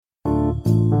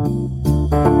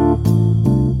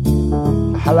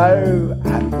Hello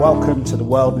and welcome to The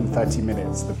World in 30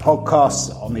 Minutes, the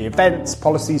podcast on the events,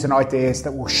 policies and ideas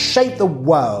that will shape the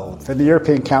world for the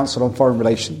European Council on Foreign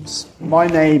Relations. My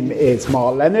name is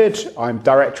Mark Leonard, I'm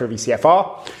Director of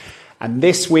ECFR, and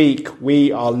this week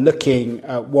we are looking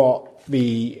at what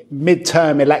the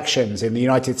midterm elections in the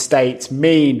United States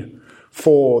mean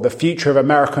for the future of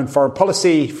American foreign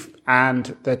policy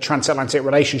and the transatlantic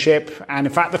relationship, and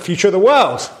in fact the future of the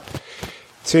world.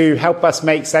 To help us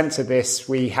make sense of this,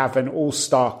 we have an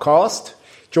all-star cast.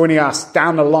 Joining us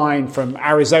down the line from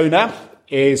Arizona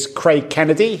is Craig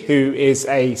Kennedy, who is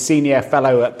a senior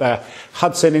fellow at the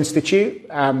Hudson Institute,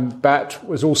 but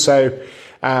was also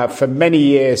for many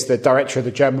years the director of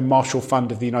the German Marshall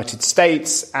Fund of the United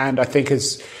States, and I think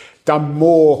has done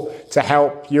more to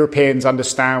help Europeans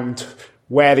understand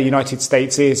where the United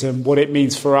States is and what it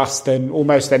means for us than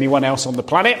almost anyone else on the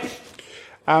planet.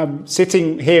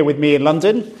 Sitting here with me in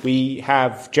London, we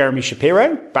have Jeremy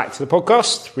Shapiro, back to the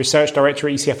podcast, Research Director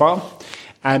at ECFR,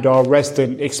 and our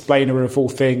resident explainer of all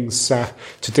things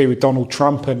to do with Donald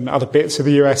Trump and other bits of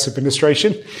the US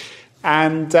administration.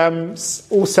 And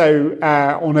also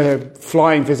on a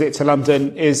flying visit to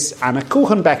London is Anna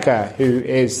Kuchenbecker, who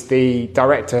is the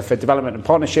Director for Development and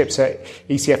Partnerships at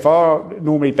ECFR,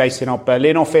 normally based in our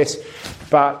Berlin office,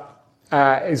 but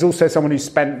is also someone who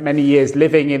spent many years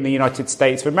living in the United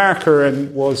States of America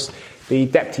and was the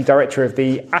Deputy Director of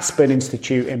the Aspen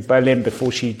Institute in Berlin before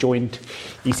she joined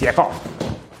ECFR.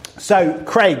 So,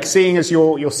 Craig, seeing as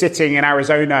you're sitting in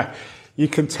Arizona, you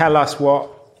can tell us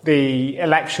what the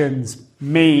elections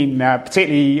mean,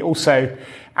 particularly also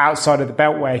outside of the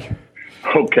Beltway.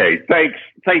 Okay,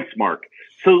 thanks, Mark.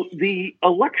 So the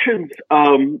elections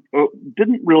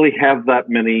didn't really have that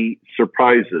many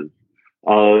surprises.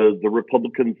 The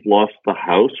Republicans lost the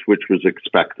House, which was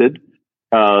expected.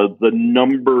 The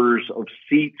numbers of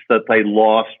seats that they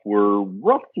lost were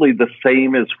roughly the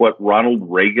same as what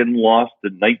Ronald Reagan lost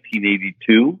in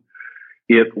 1982.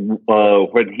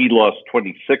 When he lost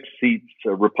 26 seats,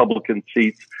 Republican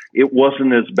seats, it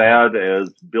wasn't as bad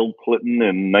as Bill Clinton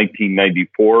in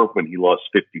 1994 when he lost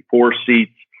 54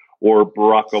 seats, or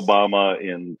Barack Obama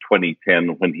in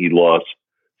 2010 when he lost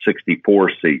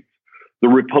 64 seats. The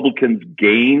Republicans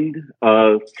gained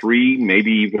 3,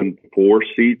 maybe even 4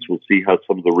 seats. We'll see how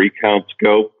some of the recounts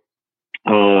go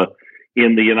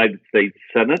in the United States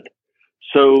Senate.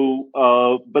 So,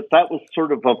 but that was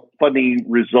sort of a funny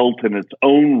result in its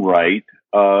own right.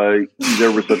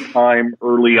 There was a time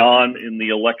early on in the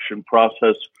election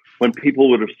process when people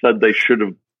would have said they should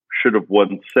have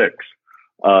won 6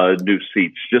 new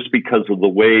seats just because of the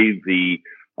way the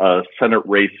Senate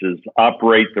races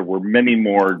operate. There were many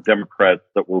more Democrats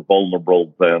that were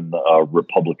vulnerable than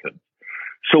Republicans.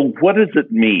 So what does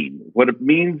it mean? What it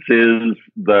means is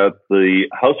that the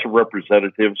House of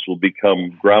Representatives will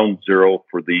become ground zero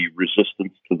for the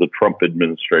resistance to the Trump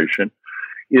administration.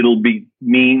 It'll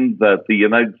mean that the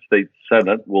United States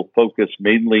Senate will focus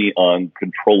mainly on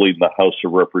controlling the House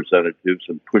of Representatives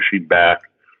and pushing back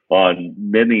on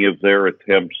many of their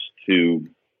attempts to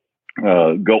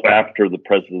go after the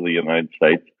President of the United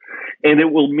States. And it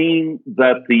will mean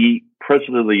that the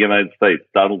President of the United States,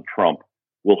 Donald Trump,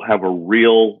 will have a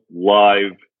real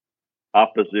live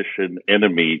opposition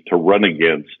enemy to run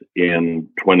against in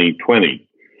 2020.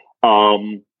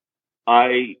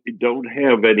 I don't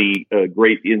have any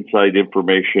great inside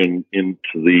information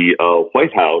into the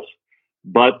White House,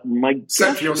 but my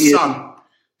except for your son.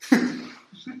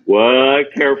 Well,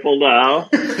 careful now.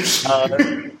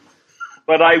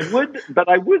 But I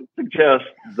would suggest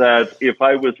that if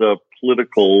I was a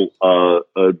political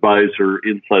advisor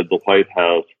inside the White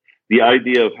House, the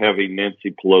idea of having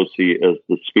Nancy Pelosi as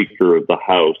the Speaker of the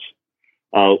House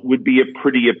would be a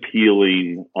pretty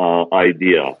appealing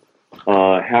idea.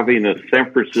 Having a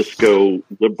San Francisco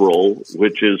liberal,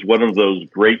 which is one of those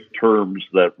great terms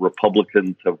that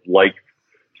Republicans have liked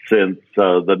since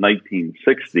the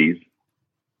 1960s,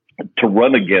 to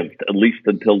run against, at least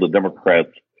until the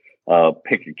Democrats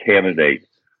pick a candidate,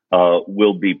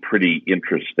 will be pretty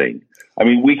interesting. I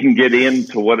mean, we can get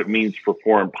into what it means for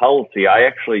foreign policy. I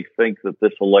actually think that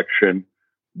this election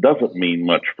doesn't mean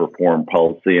much for foreign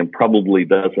policy and probably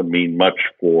doesn't mean much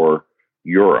for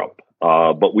Europe.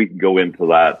 But we can go into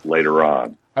that later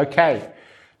on. Okay.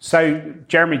 So,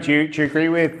 Jeremy, do you agree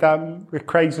with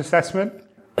Craig's assessment?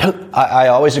 I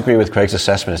always agree with Craig's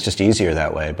assessment. It's just easier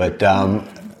that way. But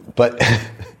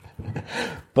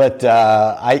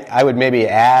I would maybe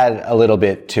add a little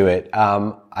bit to it.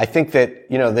 I think that,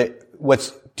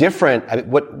 what's different,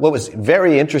 what was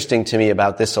very interesting to me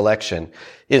about this election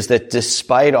is that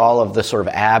despite all of the sort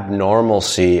of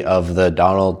abnormalcy of the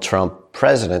Donald Trump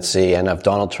presidency and of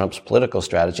Donald Trump's political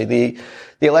strategy, the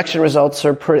election results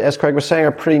are pretty, as Craig was saying,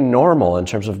 are pretty normal in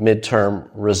terms of midterm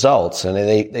results. And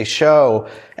they show,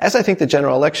 as I think the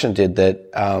general election did,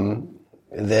 that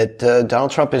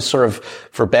Donald Trump is sort of,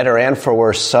 for better and for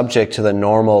worse, subject to the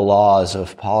normal laws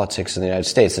of politics in the United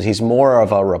States, that he's more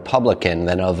of a Republican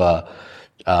than of a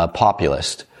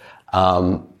populist.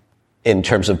 In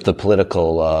terms of the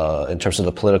political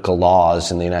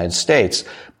laws in the United States.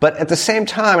 But at the same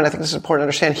time, and I think this is important to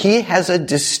understand, he has a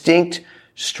distinct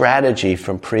strategy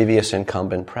from previous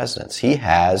incumbent presidents. He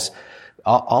has,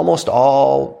 almost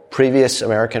all previous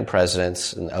American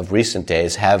presidents of recent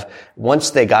days have, once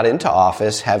they got into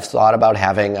office, have thought about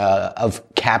of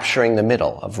capturing the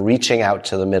middle, of reaching out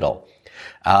to the middle.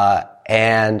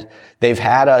 And they've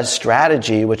had a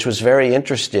strategy which was very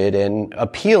interested in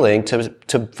appealing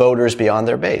to voters beyond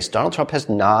their base. Donald Trump has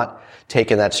not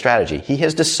taken that strategy. He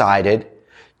has decided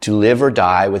to live or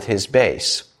die with his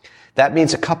base. That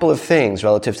means a couple of things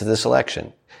relative to this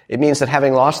election. It means that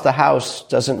having lost the House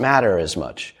doesn't matter as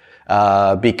much.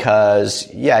 Because,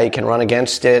 he can run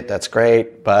against it. That's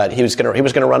great. But he was going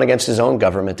to run against his own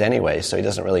government anyway, so he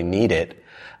doesn't really need it.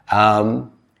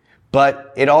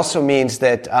 But it also means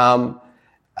that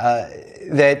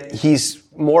that he's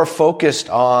more focused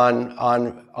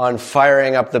on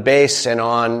firing up the base and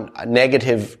on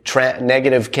negative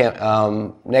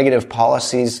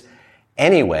policies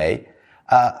anyway.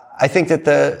 I think that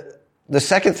the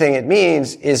second thing it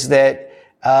means is that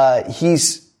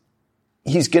he's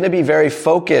going to be very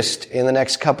focused in the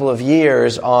next couple of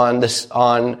years on this.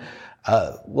 Well,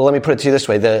 let me put it to you this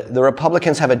way: the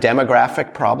Republicans have a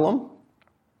demographic problem,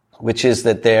 which is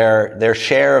that their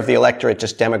share of the electorate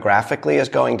just demographically is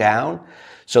going down.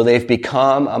 So they've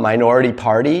become a minority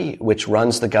party which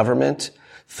runs the government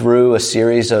through a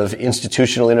series of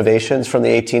institutional innovations from the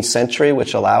 18th century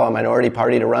which allow a minority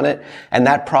party to run it. And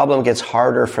that problem gets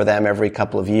harder for them every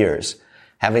couple of years.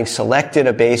 Having selected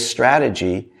a base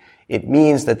strategy, it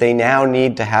means that they now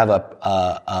need to have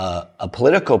a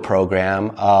political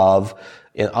program of,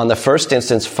 on the first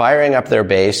instance, firing up their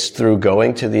base through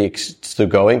going to the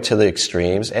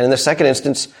extremes, and in the second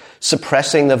instance,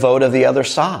 suppressing the vote of the other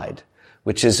side,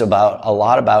 which is a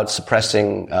lot about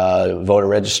suppressing voter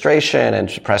registration and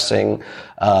suppressing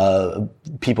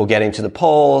people getting to the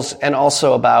polls, and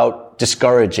also about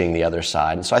discouraging the other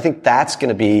side. And so I think that's going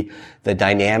to be the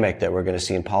dynamic that we're going to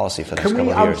see in policy for the next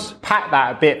couple of years. Can we unpack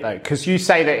that a bit, though? Because you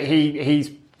say that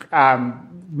he's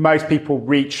most people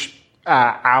reach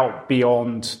out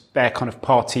beyond their kind of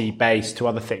party base to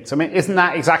other things. I mean, isn't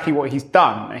that exactly what he's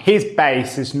done? His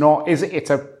base it's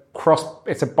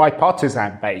a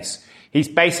bipartisan base. He's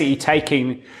basically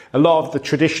taking a lot of the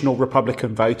traditional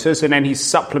Republican voters and then he's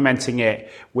supplementing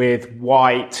it with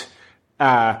white,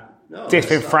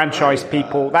 disenfranchised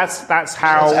people. That's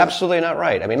how. That's absolutely not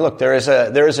right. I mean, look, there is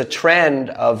a trend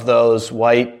of those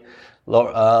white,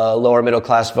 lower middle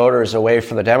class voters away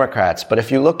from the Democrats. But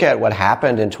if you look at what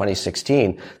happened in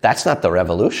 2016, that's not the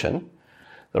revolution.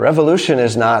 The revolution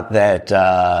is not that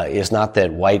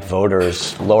white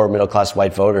voters, lower middle class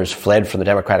white voters, fled from the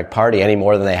Democratic Party any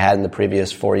more than they had in the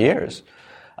previous 4 years.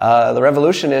 The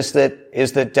revolution is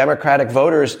that Democratic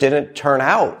voters didn't turn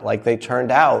out like they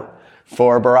turned out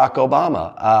for Barack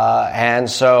Obama. And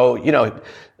so,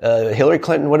 Hillary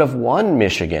Clinton would have won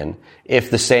Michigan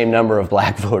if the same number of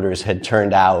black voters had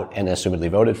turned out and assumedly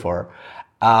voted for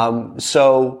her.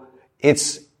 So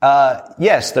it's,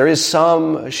 yes, there is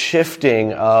some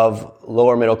shifting of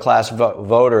lower middle class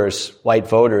voters, white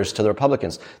voters, to the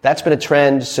Republicans. That's been a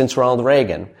trend since Ronald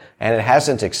Reagan, and it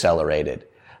hasn't accelerated.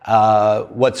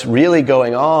 What's really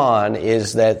going on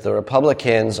is that the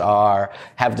Republicans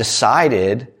have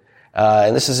decided,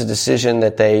 and this is a decision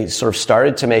that they sort of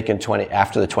started to make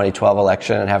after the 2012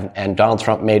 election and Donald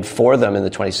Trump made for them in the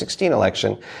 2016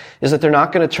 election, is that they're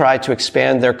not going to try to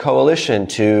expand their coalition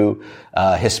to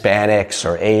Hispanics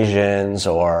or Asians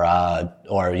or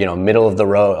middle of the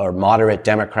road or moderate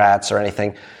Democrats or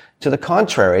anything. To the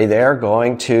contrary, they're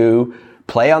going to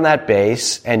play on that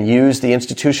base and use the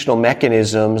institutional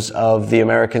mechanisms of the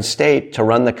American state to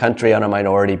run the country on a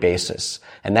minority basis.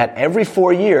 And that every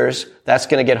 4 years, that's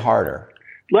going to get harder.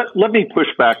 Let me push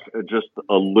back just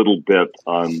a little bit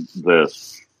on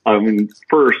this. I mean,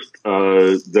 first,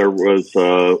 there was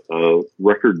a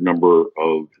record number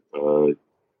of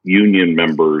union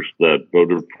members that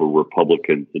voted for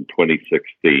Republicans in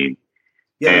 2016.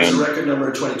 Yeah, there's a record number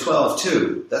in 2012,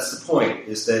 too. That's the point,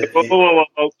 is that...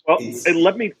 And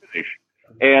let me finish.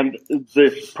 And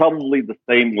this probably the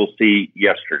same we'll see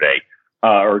yesterday,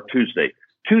 or Tuesday.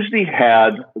 Tuesday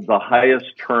had the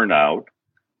highest turnout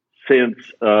since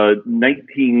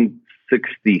 1970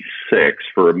 1966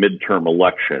 for a midterm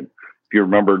election. If you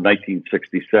remember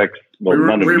 1966, well,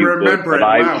 none of you remember would, it but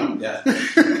well.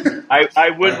 I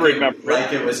would remember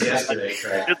like it was yesterday,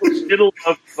 Craig. Middle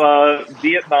of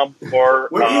Vietnam War.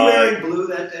 Were you wearing blue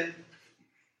that day?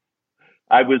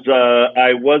 I was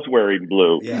wearing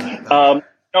blue. Yeah.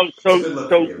 So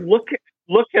look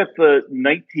at the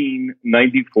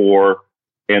 1994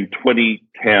 and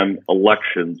 2010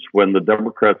 elections when the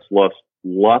Democrats lost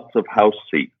lots of House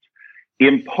seats.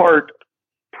 In part,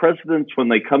 presidents, when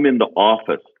they come into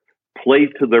office, play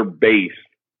to their base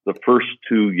the first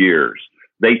 2 years.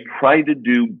 They try to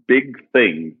do big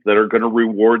things that are going to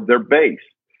reward their base.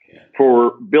 Yeah.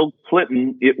 For Bill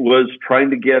Clinton, it was trying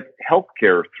to get health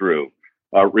care through.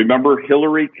 Remember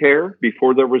Hillary Care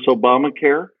before there was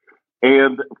Obamacare?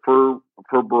 And for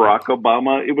Barack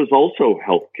Obama, it was also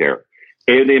health care.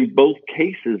 And in both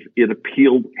cases, it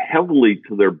appealed heavily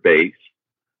to their base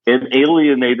and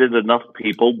alienated enough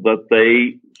people that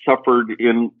they suffered,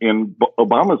 in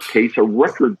Obama's case, a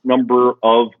record number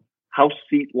of House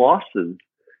seat losses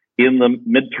in the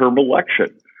midterm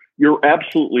election. You're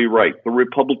absolutely right. The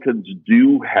Republicans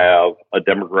do have a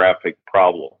demographic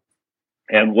problem.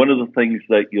 And one of the things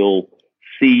that you'll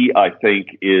see, I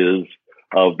think, is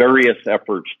various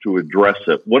efforts to address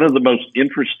it. One of the most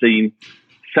interesting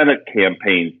Senate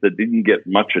campaigns that didn't get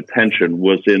much attention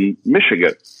was in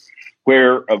Michigan,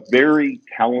 where a very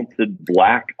talented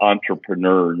Black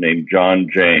entrepreneur named John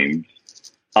James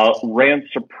ran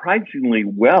surprisingly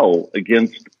well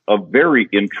against a very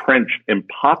entrenched and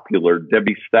popular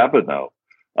Debbie Stabenow,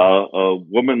 a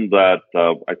woman that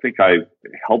I think I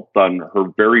helped on her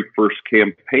very first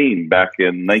campaign back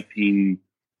in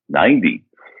 1990.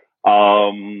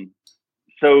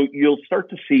 So you'll start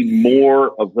to see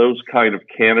more of those kind of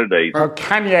candidates.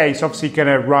 Kanye is obviously going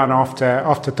to run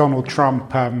after Donald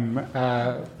Trump in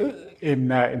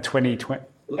 2020.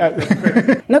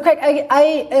 No, Craig,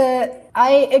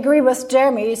 I agree with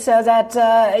Jeremy. So that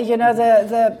the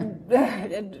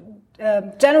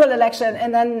general election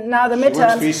and then now the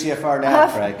midterms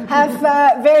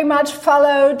have very much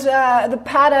followed the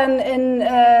pattern in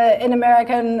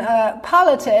American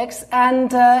politics,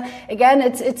 and again,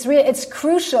 it's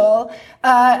crucial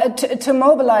to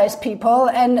mobilize people,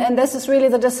 and this is really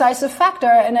the decisive factor.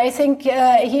 And I think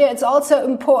here it's also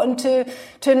important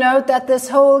to note that this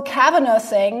whole Kavanaugh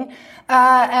thing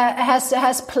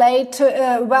has played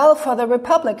well for the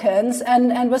Republicans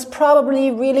and was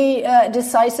probably really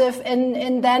decisive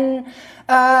in then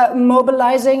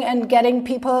mobilizing and getting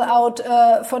people out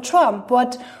for Trump.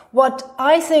 What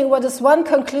I think, what is one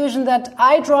conclusion that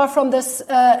I draw from this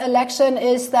election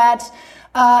is that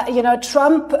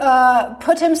Trump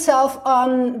put himself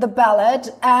on the ballot,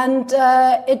 and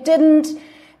it didn't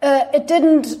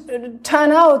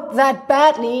turn out that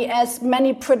badly as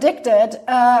many predicted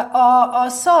or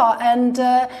saw. And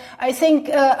I think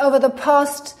over the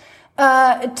past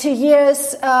 2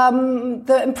 years,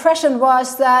 the impression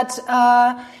was that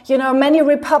many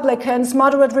Republicans,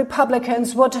 moderate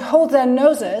Republicans, would hold their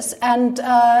noses and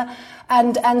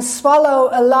swallow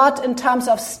a lot in terms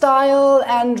of style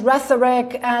and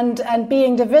rhetoric and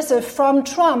being divisive from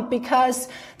Trump, because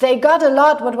they got a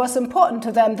lot what was important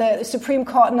to them: the Supreme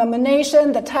Court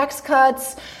nomination, the tax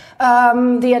cuts,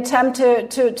 the attempt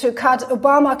to cut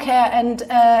Obamacare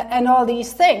and all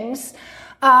these things.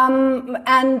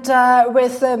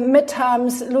 With the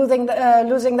midterms losing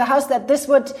the House, that this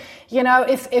would,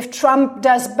 if Trump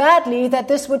does badly, that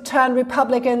this would turn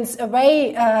Republicans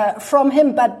away from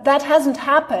him. But that hasn't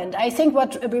happened. I think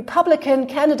what Republican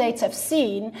candidates have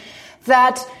seen,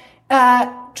 that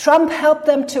Trump helped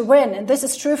them to win, and this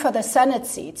is true for the Senate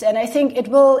seats. And I think it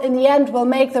will, in the end, will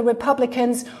make the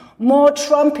Republicans more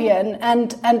Trumpian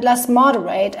and less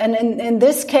moderate. And in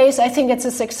this case, I think it's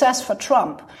a success for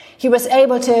Trump. He was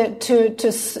able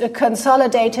to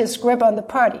consolidate his grip on the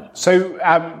party. So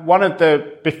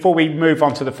before we move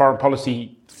on to the foreign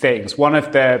policy things, one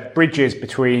of the bridges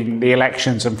between the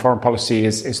elections and foreign policy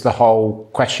is the whole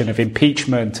question of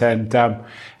impeachment and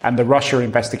the Russia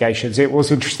investigations. It was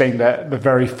interesting that the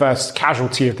very first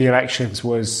casualty of the elections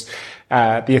was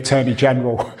the Attorney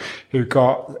General, who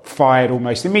got fired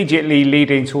almost immediately,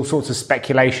 leading to all sorts of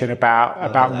speculation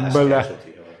about Mueller.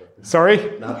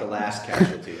 Sorry? Not the last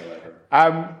casualty,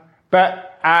 however.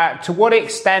 But to what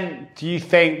extent do you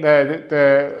think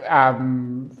the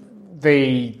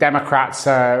Democrats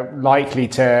are likely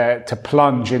to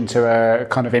plunge into a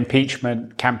kind of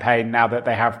impeachment campaign now that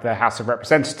they have the House of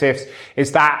Representatives?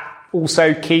 Is that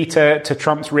also key to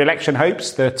Trump's re-election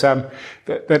hopes, that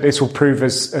this will prove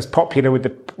as popular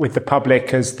with the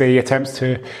public as the attempts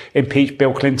to impeach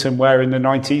Bill Clinton were in the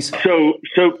 90s?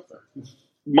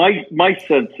 my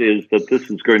sense is that this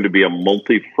is going to be a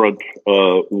multi-front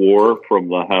war from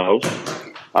the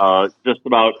House. Just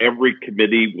about every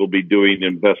committee will be doing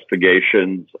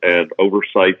investigations and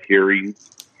oversight hearings.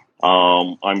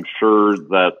 I'm sure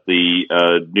that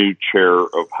the new chair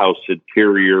of House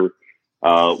Interior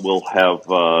will have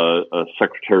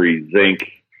Secretary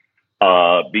Zink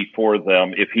before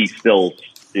them, if he still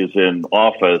is in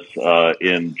office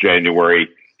in January.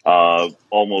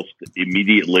 Almost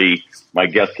immediately, my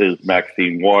guess is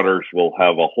Maxine Waters will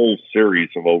have a whole series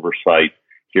of oversight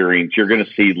hearings. You're going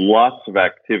to see lots of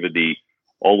activity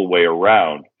all the way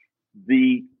around.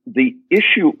 The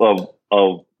issue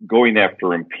of going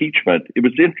after impeachment, it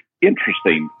was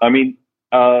interesting. I mean,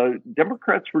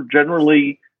 Democrats were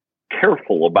generally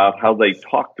careful about how they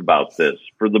talked about this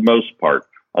for the most part,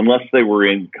 unless they were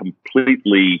in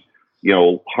completely,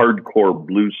 hardcore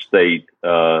blue state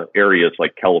areas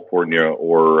like California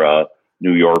or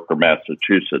New York or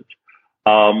Massachusetts.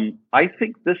 I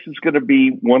think this is going to be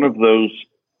one of those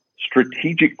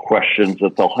strategic questions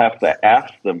that they'll have to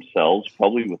ask themselves,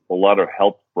 probably with a lot of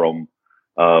help from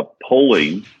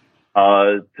polling,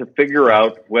 to figure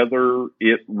out whether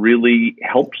it really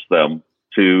helps them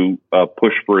to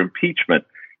push for impeachment.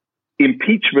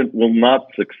 Impeachment will not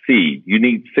succeed. You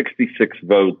need 66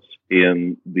 votes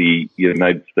in the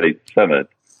United States Senate,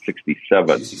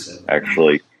 67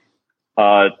 actually,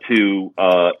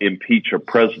 to impeach a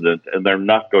president, and they're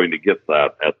not going to get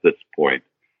that at this point,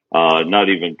 not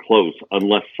even close,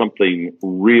 unless something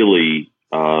really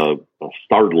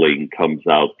startling comes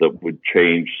out that would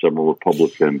change some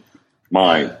Republican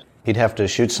minds. He'd have to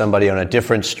shoot somebody on a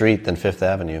different street than Fifth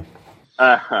Avenue.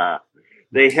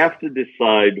 They have to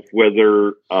decide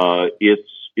whether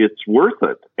it's worth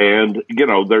it. And,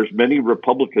 there's many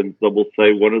Republicans that will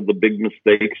say one of the big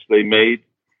mistakes they made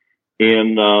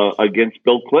in against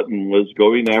Bill Clinton was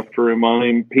going after him on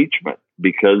impeachment,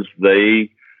 because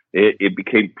it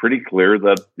became pretty clear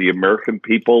that the American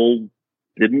people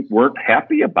weren't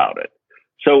happy about it.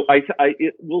 So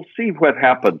we'll see what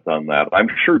happens on that. I'm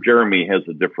sure Jeremy has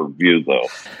a different view, though.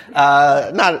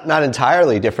 Not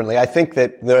entirely differently. I think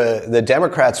that the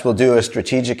Democrats will do a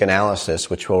strategic analysis,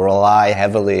 which will rely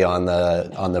heavily on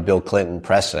the Bill Clinton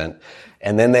precedent,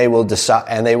 and then they will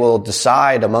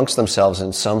decide amongst themselves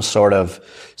in some sort of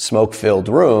smoke-filled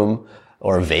room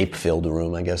or vape-filled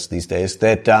room, I guess these days,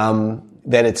 that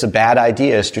it's a bad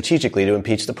idea strategically to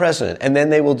impeach the president, and then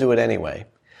they will do it anyway.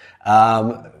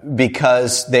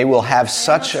 Because they will have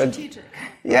such a,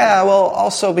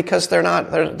 also because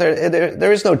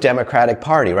there is no Democratic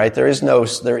Party, right? There is no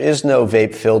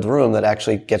vape-filled room that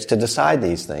actually gets to decide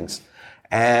these things.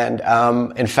 And,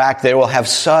 in fact, they will have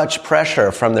such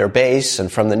pressure from their base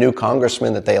and from the new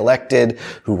congressman that they elected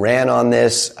who ran on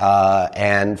this,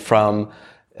 and from,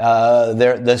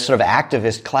 the sort of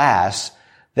activist class,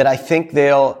 that I think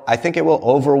it will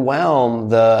overwhelm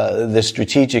the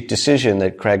strategic decision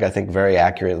that Craig, I think, very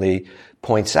accurately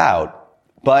points out.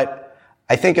 But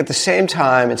I think at the same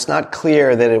time, it's not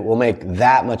clear that it will make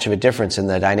that much of a difference in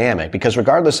the dynamic, because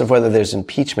regardless of whether there's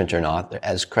impeachment or not,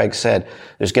 as Craig said,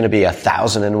 there's going to be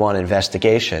 1,001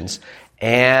 investigations,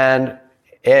 and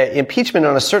impeachment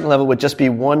on a certain level would just be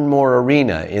one more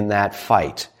arena in that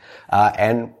fight.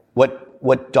 And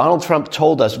what Donald Trump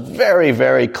told us very,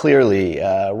 very clearly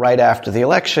right after the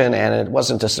election, and it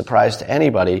wasn't a surprise to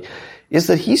anybody, is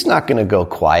that he's not going to go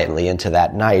quietly into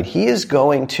that night. He is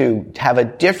going to have a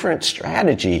different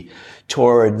strategy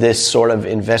toward this sort of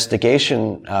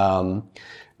investigation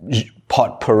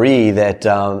potpourri that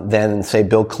than, say,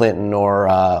 Bill Clinton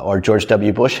or George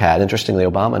W. Bush had. Interestingly,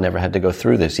 Obama never had to go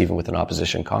through this, even with an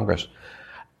opposition Congress.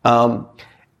 And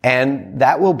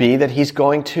that will be that he's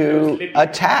going to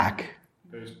attack.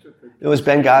 It was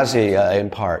Benghazi in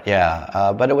part,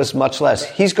 but it was much less.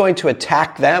 He's going to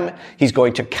attack them. He's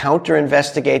going to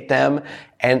counter-investigate them.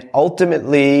 And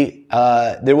ultimately,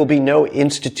 there will be no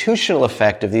institutional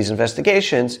effect of these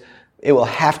investigations. It will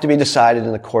have to be decided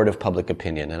in the court of public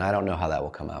opinion. And I don't know how that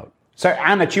will come out. So,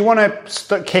 Anna, do you want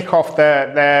to kick off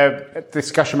the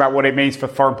discussion about what it means for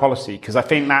foreign policy? Because I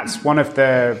think that's one of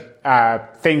the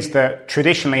things that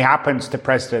traditionally happens to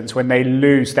presidents when they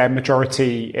lose their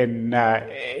majority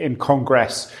in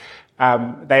Congress.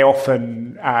 They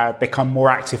often become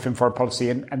more active in foreign policy.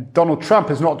 And Donald Trump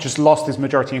has not just lost his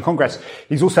majority in Congress,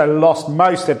 he's also lost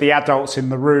most of the adults in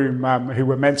the room who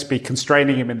were meant to be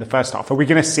constraining him in the first half. Are we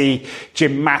going to see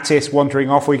Jim Mattis wandering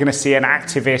off? Are we going to see an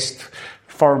activist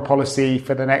foreign policy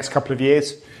for the next couple of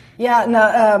years? Yeah,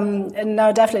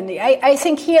 no, definitely. I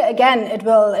think here again it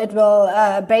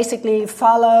will basically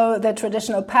follow the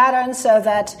traditional pattern, so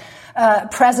that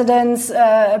presidents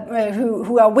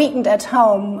who are weakened at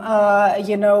home,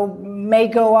 may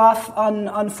go off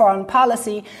on foreign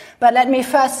policy. But let me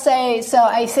first say, so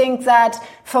I think that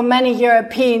for many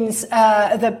Europeans,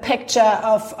 the picture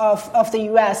of the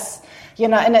U.S.,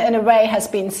 in a way has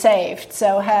been saved.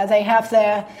 So they have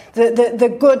the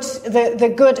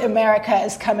good America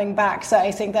is coming back. So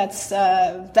I think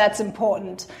that's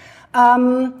important.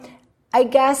 I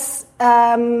guess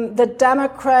the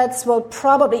Democrats will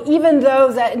probably, even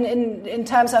though that in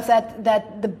terms of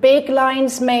that the big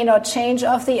lines may not change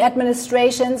of the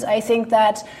administrations, I think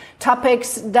that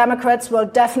topics Democrats will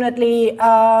definitely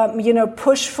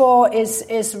push for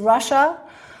is Russia.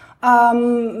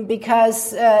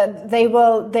 Because they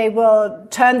will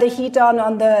turn the heat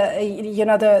on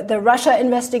the Russia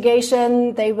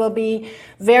investigation. They will be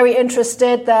very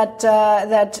interested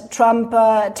that Trump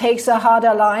takes a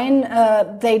harder line.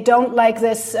 They don't like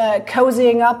this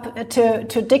cozying up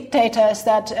to dictators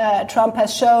that Trump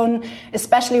has shown,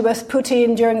 especially with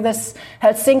Putin during this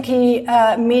Helsinki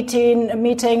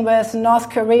meeting with North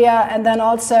Korea, and then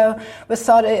also with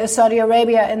Saudi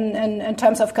Arabia in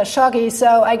terms of Khashoggi.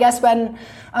 So I guess when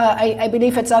I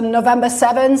believe it's on November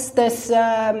 7th,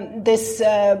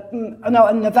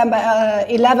 on November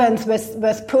 11th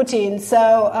with Putin.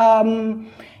 So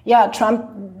Trump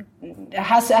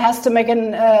has to make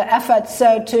an effort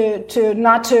to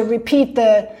not to repeat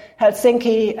the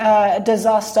Helsinki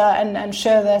disaster and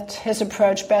show that his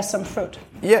approach bears some fruit.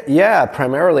 Yeah.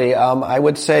 Primarily, I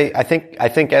would say I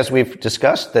think as we've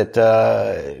discussed that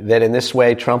in this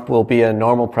way Trump will be a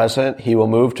normal president. He will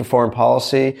move to foreign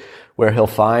policy where he'll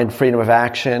find freedom of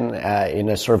action in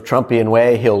a sort of Trumpian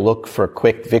way. He'll look for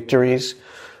quick victories,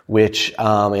 which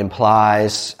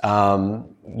implies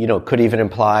could even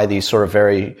imply these sort of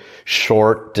very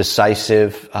short,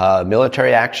 decisive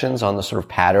military actions on the sort of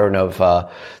pattern of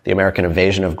the American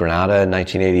invasion of Grenada in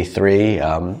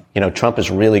 1983. Trump is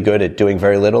really good at doing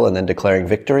very little and then declaring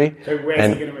victory. So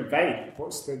where's he going to invade?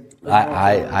 What's the?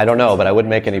 I don't know, but I wouldn't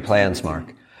make any plans,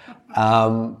 Mark.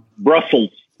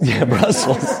 Brussels. Yeah,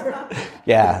 Brussels.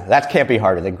 Yeah, that can't be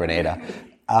harder than Grenada.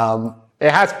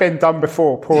 It has been done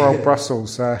before. Poor old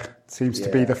Brussels. Seems to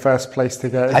be the first place to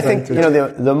get invaded. I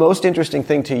think the most interesting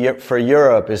thing for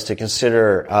Europe is to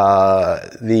consider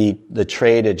the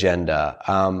trade agenda.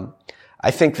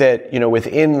 I think that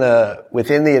within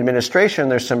the administration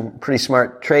there's some pretty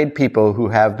smart trade people who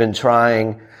have been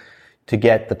trying to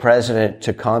get the president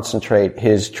to concentrate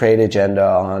his trade agenda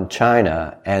on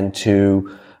China and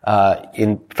to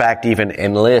in fact even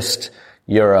enlist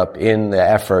Europe in the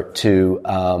effort to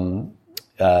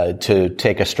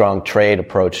take a strong trade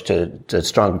approach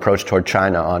toward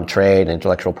China on trade,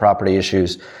 intellectual property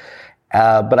issues.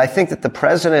 But I think that the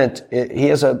president, he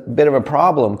has a bit of a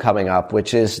problem coming up,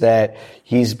 which is that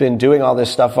he's been doing all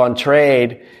this stuff on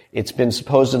trade. It's been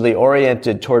supposedly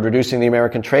oriented toward reducing the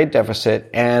American trade deficit,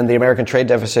 and the American trade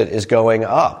deficit is going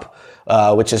up,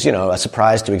 which is, a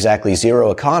surprise to exactly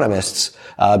zero economists,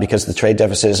 because the trade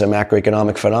deficit is a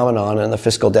macroeconomic phenomenon and the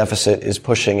fiscal deficit is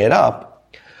pushing it up.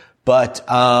 But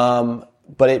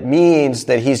it means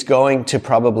that he's going to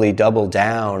probably double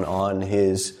down on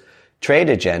his trade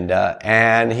agenda,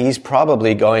 and he's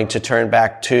probably going to turn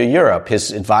back to Europe.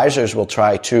 His advisors will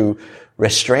try to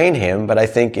restrain him, but I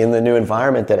think in the new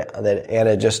environment that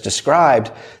Anna just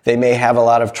described, they may have a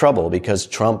lot of trouble because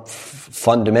Trump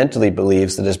fundamentally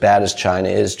believes that as bad as China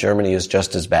is, Germany is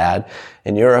just as bad,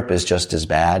 and Europe is just as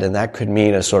bad, and that could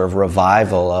mean a sort of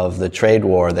revival of the trade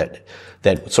war that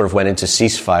sort of went into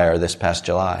ceasefire this past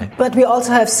July. But we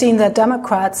also have seen that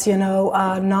Democrats,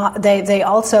 they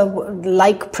also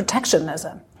like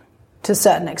protectionism to a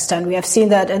certain extent. We have seen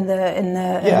that in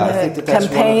the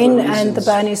campaign and the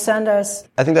Bernie Sanders.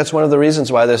 I think that's one of the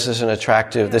reasons why this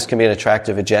can be an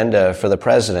attractive agenda for the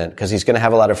president, because he's going to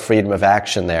have a lot of freedom of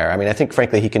action there. I mean, I think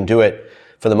frankly he can do it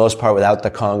for the most part without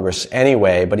the Congress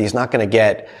anyway, but he's not going to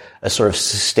get a sort of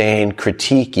sustained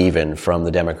critique even from the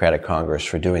Democratic Congress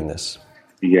for doing this.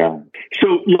 Yeah.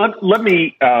 So let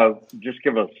me just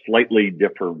give a slightly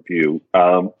different view.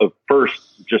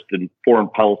 First, just in foreign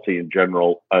policy in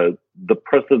general, the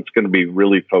president's going to be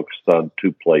really focused on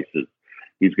two places.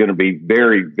 He's going to be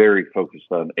very, very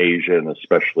focused on Asia and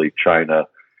especially China.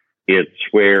 It's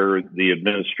where the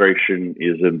administration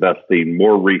is investing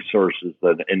more resources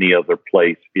than any other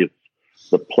place. It's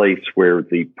the place where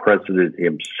the president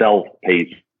himself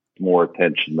pays more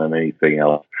attention than anything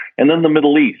else. And then the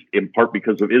Middle East, in part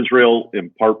because of Israel, in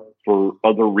part for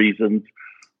other reasons.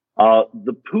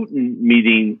 The Putin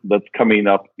meeting that's coming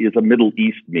up is a Middle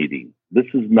East meeting. This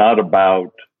is not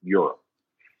about Europe.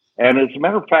 And as a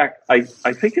matter of fact, I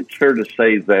think it's fair to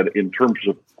say that in terms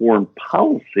of foreign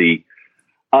policy,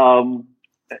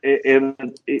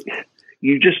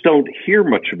 you just don't hear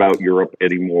much about Europe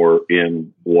anymore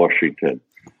in Washington.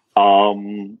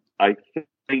 I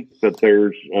think that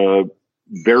there's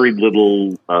very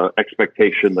little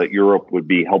expectation that Europe would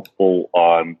be helpful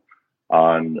on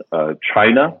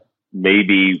China,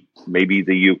 maybe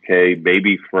the UK,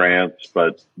 maybe France,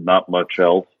 but not much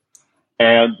else.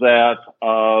 And that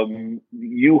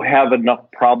you have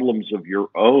enough problems of your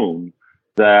own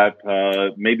that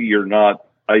maybe you're not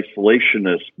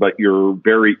isolationist, but you're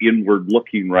very inward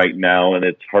looking right now, and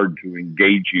it's hard to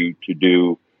engage you to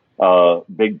do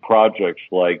big projects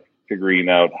like figuring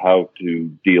out how to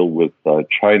deal with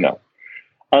China.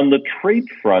 On the trade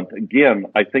front, again,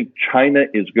 I think China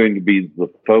is going to be the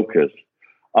focus.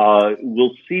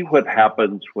 We'll see what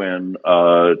happens when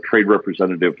Trade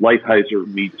Representative Lighthizer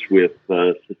meets with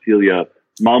Cecilia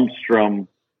Malmstrom.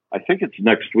 I think it's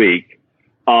next week.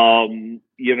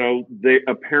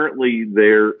 Apparently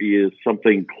there is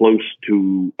something close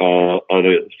to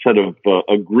a set of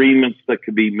agreements that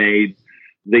could be made.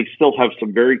 They still have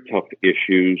some very tough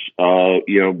issues.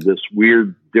 This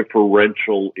weird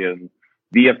differential in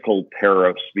vehicle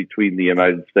tariffs between the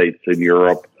United States and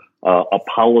Europe, a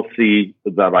policy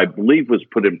that I believe was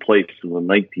put in place in the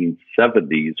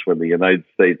 1970s when the United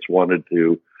States wanted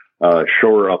to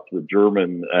shore up the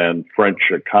German and French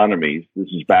economies. This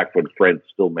is back when France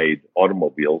still made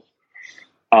automobiles.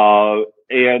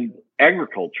 And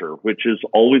agriculture, which is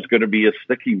always going to be a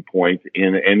sticking point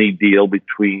in any deal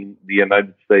between the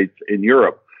United States and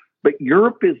Europe. But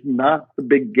Europe is not the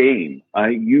big game.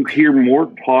 You hear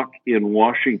more talk in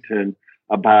Washington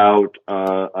about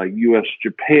a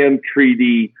U.S.-Japan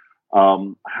treaty,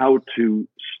 how to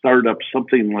start up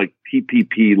something like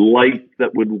TPP Light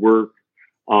that would work.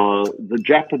 The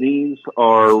Japanese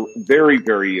are very,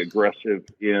 very aggressive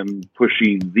in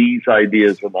pushing these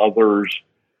ideas and others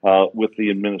with the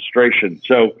administration.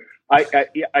 So I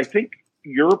think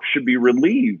Europe should be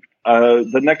relieved.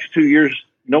 The next 2 years,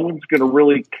 no one's going to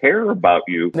really care about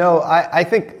you. No, I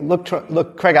think, look,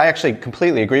 Craig, I actually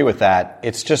completely agree with that.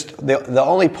 It's just the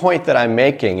only point that I'm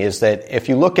making is that if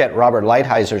you look at Robert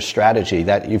Lighthizer's strategy,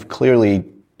 that you've clearly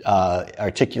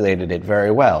articulated it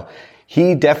very well.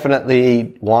 He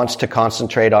definitely wants to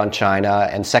concentrate on China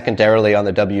and secondarily on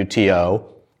the WTO.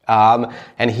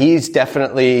 And he's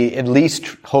definitely at least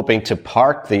hoping to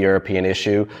park the European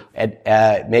issue and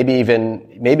maybe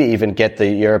even get the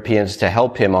Europeans to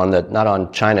help him on not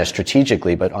on China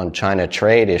strategically, but on China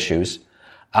trade issues.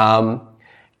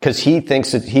 Because he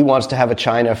thinks that he wants to have a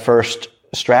China first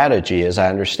strategy, as I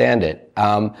understand it.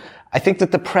 I think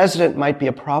that the president might be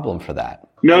a problem for that.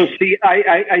 No, see,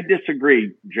 I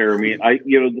disagree, Jeremy.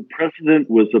 The president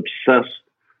was obsessed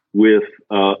with,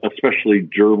 especially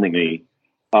Germany,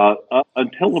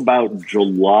 until about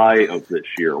July of this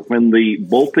year, when the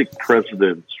Baltic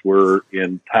presidents were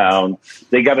in town.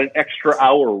 They got an extra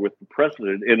hour with the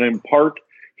president, and in part,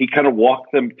 he kind of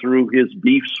walked them through his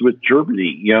beefs with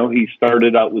Germany. He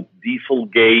started out with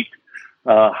Dieselgate.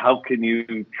 How can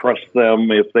you trust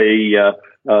them if they...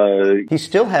 He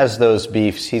still has those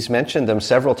beefs. He's mentioned them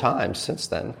several times since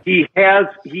then. He has,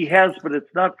 but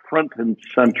it's not front and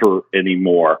center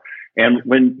anymore. And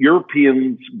when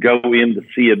Europeans go in to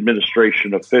see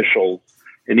administration officials,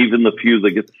 and even the few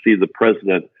that get to see the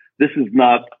president, this is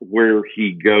not where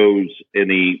he goes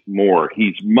anymore.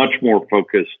 He's much more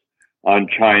focused on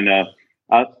China.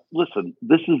 Listen,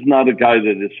 this is not a guy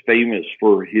that is famous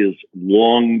for his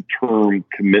long-term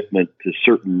commitment to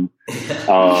certain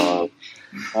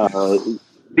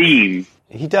themes.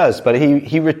 He does, but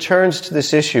he returns to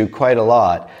this issue quite a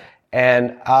lot.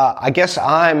 And I guess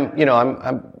I'm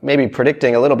maybe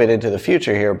predicting a little bit into the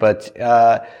future here, but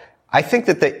I think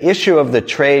that the issue of the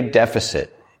trade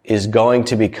deficit is going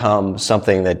to become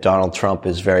something that Donald Trump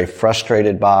is very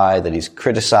frustrated by, that he's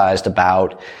criticized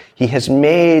about. He has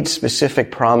made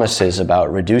specific promises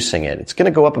about reducing it. It's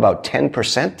going to go up about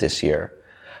 10% this year.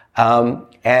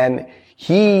 And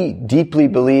he deeply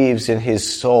believes in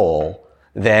his soul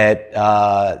that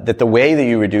the way that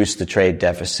you reduce the trade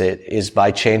deficit is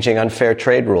by changing unfair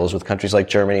trade rules with countries like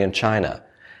Germany and China.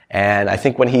 And I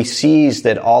think when he sees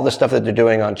that all the stuff that they're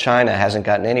doing on China hasn't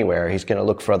gotten anywhere, he's going to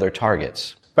look for other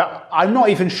targets. But I'm not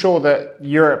even sure that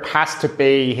Europe has to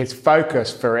be his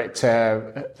focus for it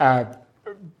to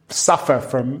suffer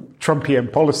from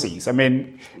Trumpian policies. I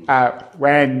mean,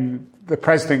 when the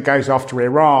president goes after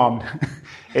Iran,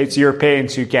 it's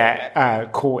Europeans who get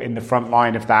caught in the front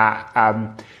line of that.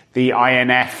 the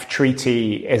INF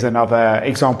treaty is another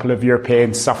example of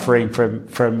Europeans suffering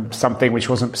from something which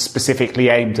wasn't specifically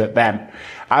aimed at them.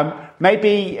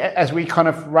 Maybe as we kind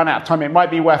of run out of time, it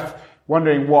might be worth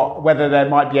wondering whether there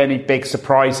might be any big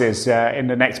surprises in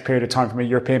the next period of time from a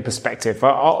European perspective.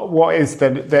 What is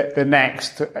the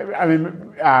next? I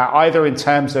mean, either in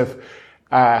terms of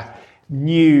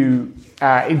new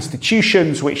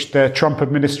institutions which the Trump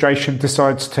administration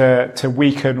decides to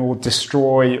weaken or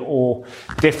destroy, or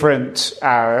different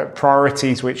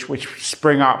priorities which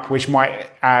spring up, which might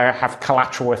have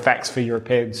collateral effects for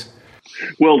Europeans.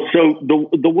 Well, so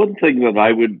the one thing that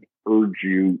I would urge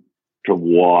you to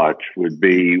watch would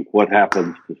be what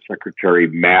happens to Secretary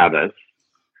Mattis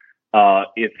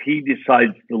if he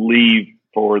decides to leave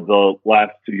for the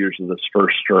last 2 years of this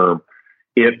first term.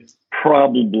 It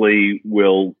probably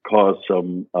will cause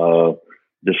some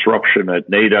disruption at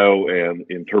NATO and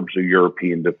in terms of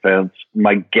European defense.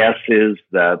 My guess is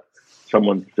that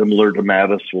someone similar to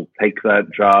Mattis will take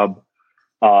that job.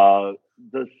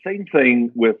 The same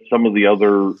thing with some of the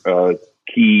other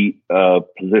key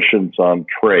positions on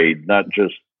trade, not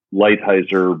just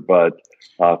Lighthizer, but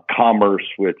commerce,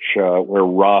 where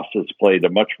Ross has played a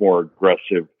much more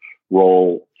aggressive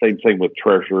role. Same thing with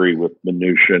Treasury with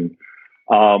Mnuchin.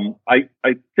 I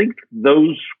think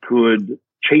those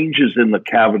changes in the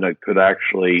cabinet could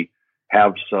actually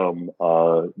have some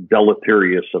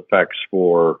deleterious effects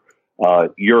for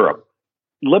Europe.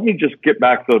 Let me just get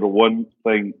back, though, to one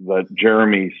thing that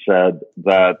Jeremy said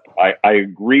that I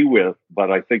agree with,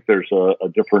 but I think there's a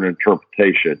different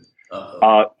interpretation.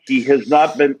 He has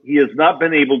not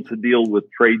been able to deal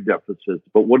with trade deficits,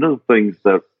 but one of the things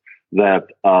that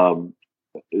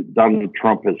Donald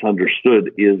Trump has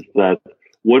understood is that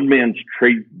one man's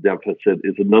trade deficit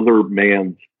is another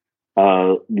man's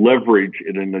leverage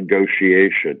in a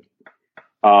negotiation.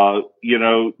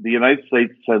 The United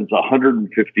States sends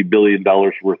 $150 billion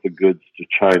worth of goods to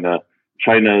China.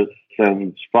 China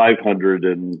sends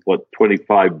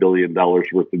 $25 billion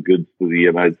worth of goods to the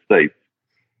United States.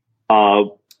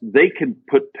 They can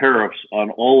put tariffs on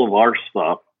all of our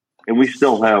stuff, and we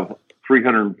still have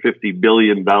 $350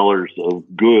 billion of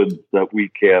goods that we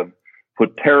can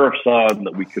put tariffs on,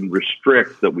 that we can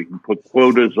restrict, that we can put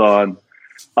quotas on.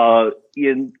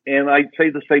 And I'd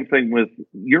say the same thing with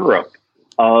Europe.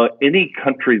 Any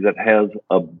country that has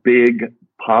a big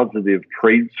positive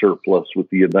trade surplus with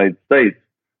the United States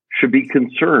should be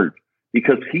concerned,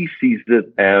 because he sees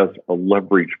it as a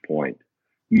leverage point.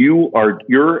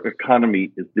 Your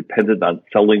economy is dependent on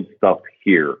selling stuff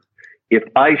here. If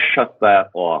I shut that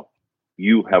off,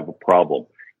 you have a problem.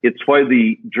 It's why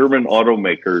the German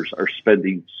automakers are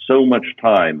spending so much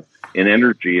time and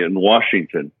energy in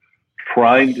Washington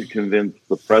trying to convince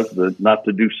the president not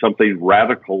to do something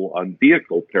radical on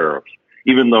vehicle tariffs,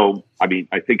 even though,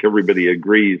 I think everybody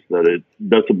agrees that it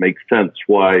doesn't make sense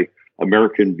why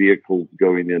American vehicles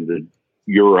going into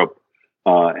Europe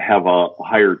have a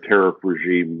higher tariff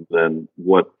regime than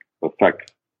what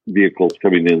affects vehicles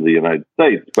coming into the United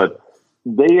States. But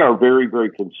they are very,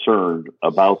 very concerned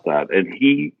about that. And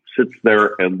he sits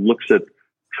there and looks at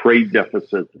trade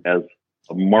deficits as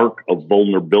a mark of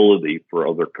vulnerability for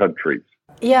other countries.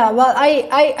 Yeah, well,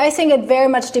 I think it very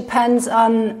much depends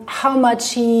on how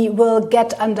much he will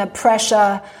get under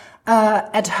pressure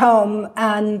at home,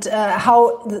 and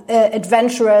how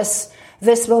adventurous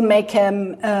this will make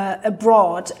him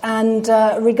abroad. And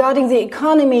regarding the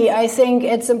economy, I think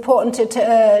it's important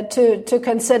to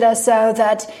consider so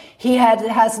that he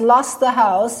has lost the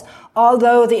House,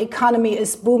 although the economy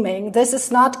is booming. This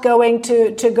is not going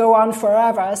to go on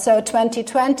forever. So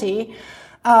 2020,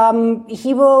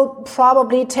 he will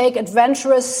probably take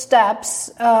adventurous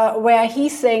steps where he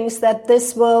thinks that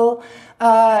this will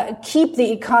keep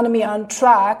the economy on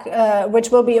track,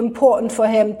 which will be important for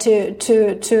him to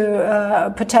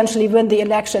potentially win the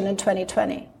election in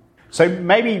 2020. So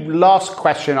maybe last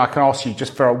question I can ask you,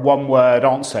 just for a one-word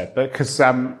answer, because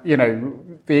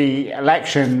the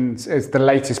elections is the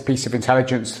latest piece of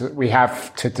intelligence that we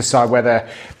have to decide whether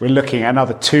we're looking at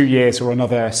another 2 years or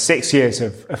another 6 years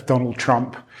of Donald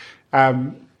Trump.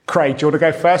 Craig, do you want to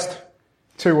go first?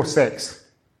 2 or 6?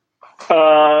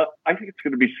 I think it's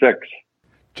going to be 6.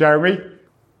 Jeremy?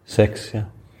 6, yeah.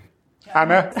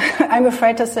 Anna? I'm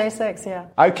afraid to say 6, yeah.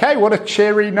 Okay, what a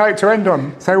cheery note to end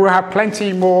on. So we'll have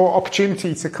plenty more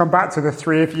opportunity to come back to the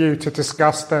three of you to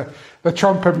discuss the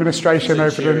Trump administration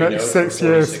over the next 6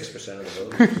 years. 46%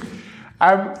 of the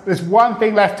vote. There's one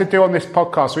thing left to do on this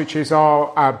podcast, which is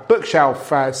our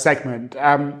bookshelf segment.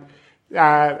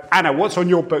 Anna, what's on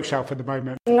your bookshelf at the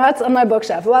moment? What's on my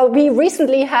bookshelf? Well, we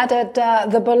recently had at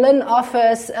the Berlin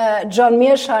office John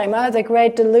Mearsheimer, The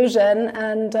Great Delusion,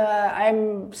 and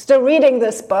I'm still reading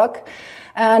this book.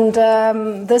 And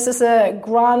this is a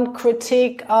grand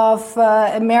critique of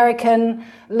American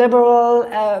liberal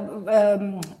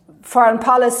foreign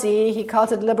policy. He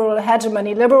called it liberal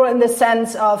hegemony, liberal in the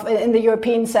sense of, in the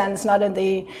European sense, not in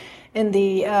the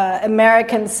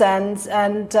American sense.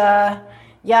 And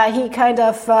he kind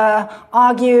of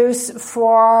argues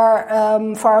for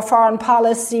a foreign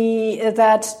policy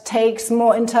that takes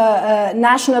more into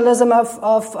nationalism of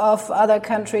other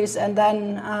countries and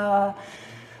then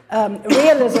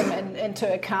realism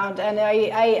into account. And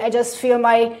I just feel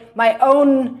my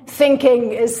own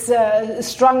thinking is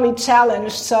strongly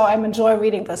challenged, so I'm enjoying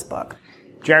reading this book.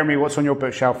 Jeremy, what's on your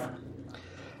bookshelf?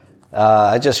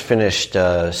 I just finished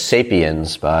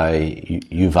 *Sapiens* by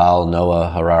Yuval Noah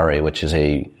Harari, which is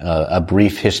a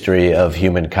brief history of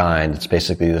humankind. It's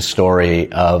basically the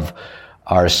story of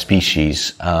our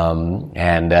species.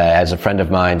 And as a friend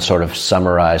of mine sort of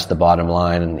summarized the bottom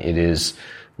line, it is,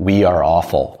 we are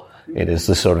awful. It is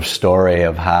the sort of story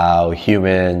of how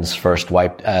humans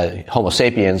Homo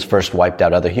sapiens first wiped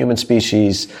out other human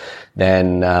species,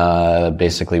 then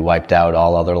basically wiped out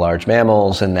all other large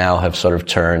mammals, and now have sort of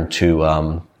turned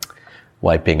to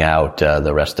wiping out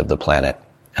the rest of the planet.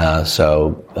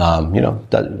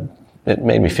 It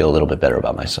made me feel a little bit better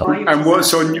about myself. And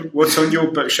what's on your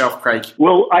bookshelf, Craig?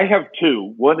 Well, I have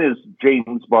two. One is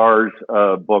James Barr's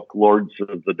book, Lords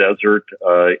of the Desert.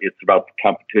 It's about the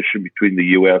competition between the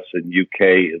U.S. and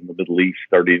U.K. in the Middle East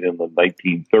starting in the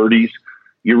 1930s.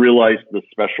 You realize the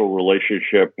special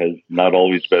relationship has not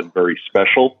always been very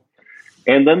special.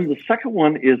 And then the second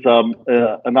one is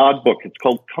an odd book. It's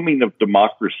called Coming of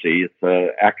Democracy. It's an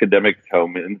academic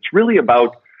tome, and it's really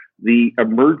about the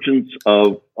emergence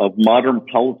of modern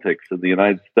politics in the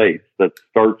United States that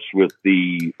starts with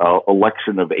the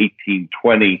election of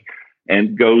 1820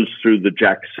 and goes through the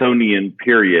Jacksonian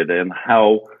period, and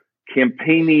how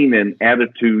campaigning and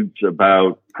attitudes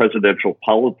about presidential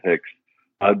politics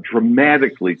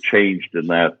dramatically changed in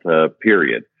that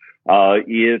period.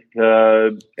 It's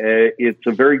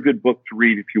a very good book to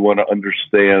read if you want to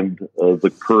understand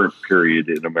the current period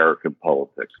in American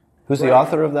politics. Who's the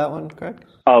author of that one, Craig?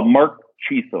 Mark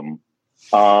Cheatham,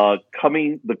 The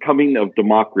Coming of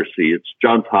Democracy. It's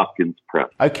Johns Hopkins Press.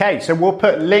 Okay, so we'll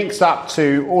put links up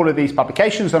to all of these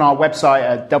publications on our website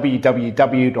at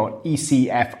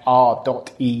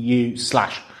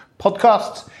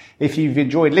www.ecfr.eu/podcasts. If you've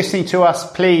enjoyed listening to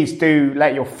us, please do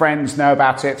let your friends know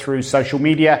about it through social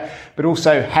media, but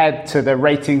also head to the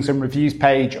ratings and reviews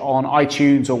page on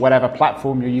iTunes or whatever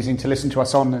platform you're using to listen to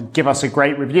us on and give us a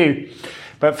great review.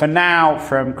 But for now,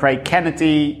 from Craig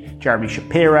Kennedy, Jeremy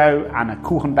Shapiro, Anna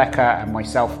Kuchenbecker, and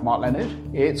myself, Mark Leonard,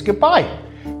 it's goodbye.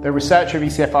 The researcher of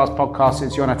ECFR's podcast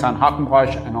is Jonathan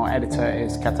Hakenbroich, and our editor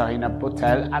is Katarina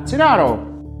Botel-Atzinaro.